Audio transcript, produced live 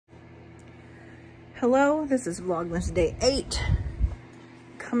Hello, this is Vlogmas Day 8,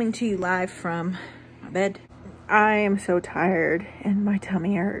 coming to you live from my bed. I am so tired and my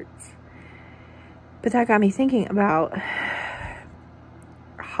tummy hurts. But that got me thinking about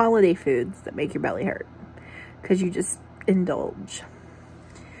holiday foods that make your belly hurt, because you just indulge.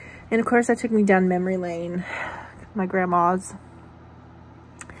 And of course that took me down memory lane, my grandma's.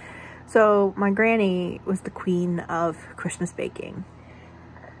 So my granny was the queen of Christmas baking.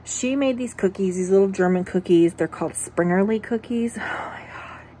 She made these cookies, these little German cookies. They're called Springerly cookies. Oh my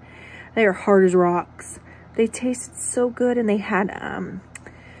God. They are hard as rocks. They tasted so good, and they had,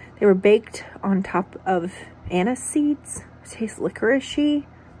 they were baked on top of anise seeds. It tastes licoricey.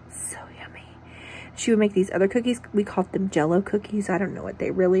 So yummy. She would make these other cookies. We called them Jello cookies. I don't know what they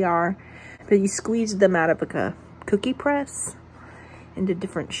really are. But you squeeze them out of like a cookie press into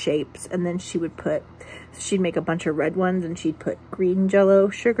different shapes, and then she would put, she'd make a bunch of red ones and she'd put green Jello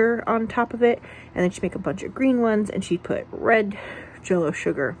sugar on top of it, and then she'd make a bunch of green ones and she'd put red Jello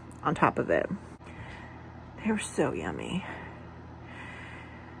sugar on top of it. They were so yummy.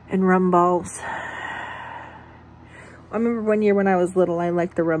 And rum balls. I remember one year when I was little, I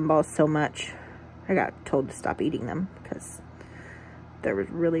liked the rum balls so much, I got told to stop eating them because there was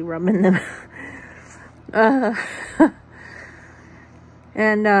really rum in them.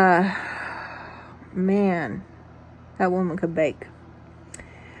 And, man, that woman could bake.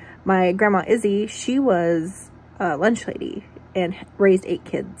 My grandma Izzy, she was a lunch lady and raised 8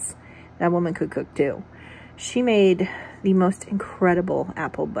 kids. That woman could cook too. She made the most incredible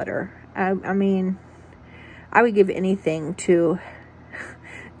apple butter. I mean, I would give anything to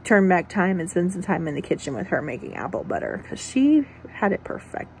turn back time and spend some time in the kitchen with her making apple butter, because she had it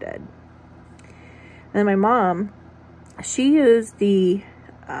perfected. And then my mom, she used the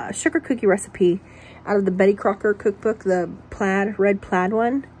sugar cookie recipe out of the Betty Crocker cookbook. The red plaid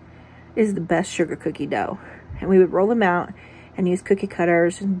one is the best sugar cookie dough. And we would roll them out and use cookie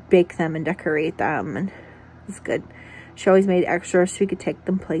cutters and bake them and decorate them. And it was good. She always made extras so we could take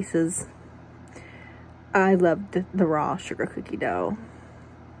them places. I loved the raw sugar cookie dough.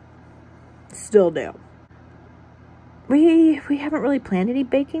 Still do. We haven't really planned any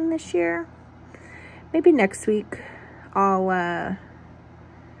baking this year. Maybe next week I'll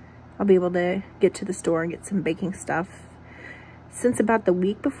be able to get to the store and get some baking stuff. Since about the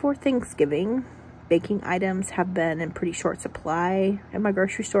week before Thanksgiving, baking items have been in pretty short supply at my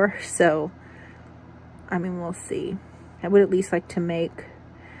grocery store. So, I mean, we'll see. I would at least like to make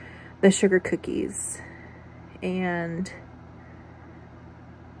the sugar cookies and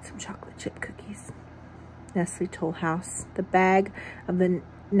some chocolate chip cookies. Nestle Toll House. The bag of the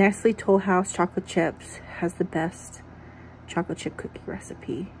Nestle Toll House chocolate chips has the best chocolate chip cookie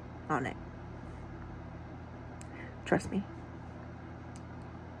recipe on it. Trust me.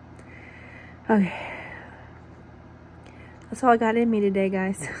 Okay. That's all I got in me today,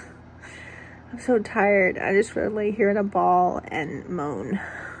 guys. I'm so tired. I just want to lay here in a ball and moan.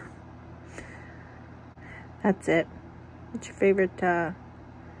 That's it. What's your favorite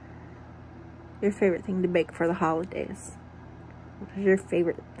thing to bake for the holidays? What is your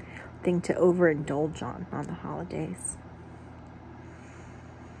favorite thing to overindulge on the holidays?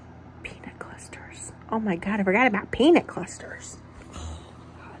 Peanut clusters. Oh my God, I forgot about peanut clusters. Oh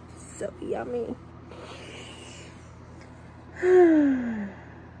God, so yummy.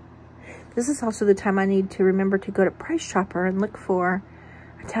 This is also the time I need to remember to go to Price Chopper and look for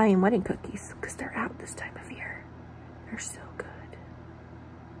Italian wedding cookies, because they're out this time of year. They're so good.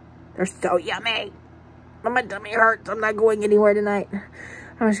 They're so yummy. But my tummy hurts. I'm not going anywhere tonight.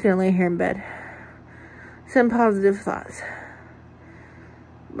 I'm just going to lay here in bed. Some positive thoughts.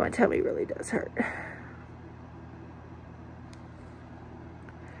 My tummy really does hurt.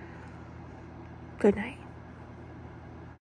 Good night.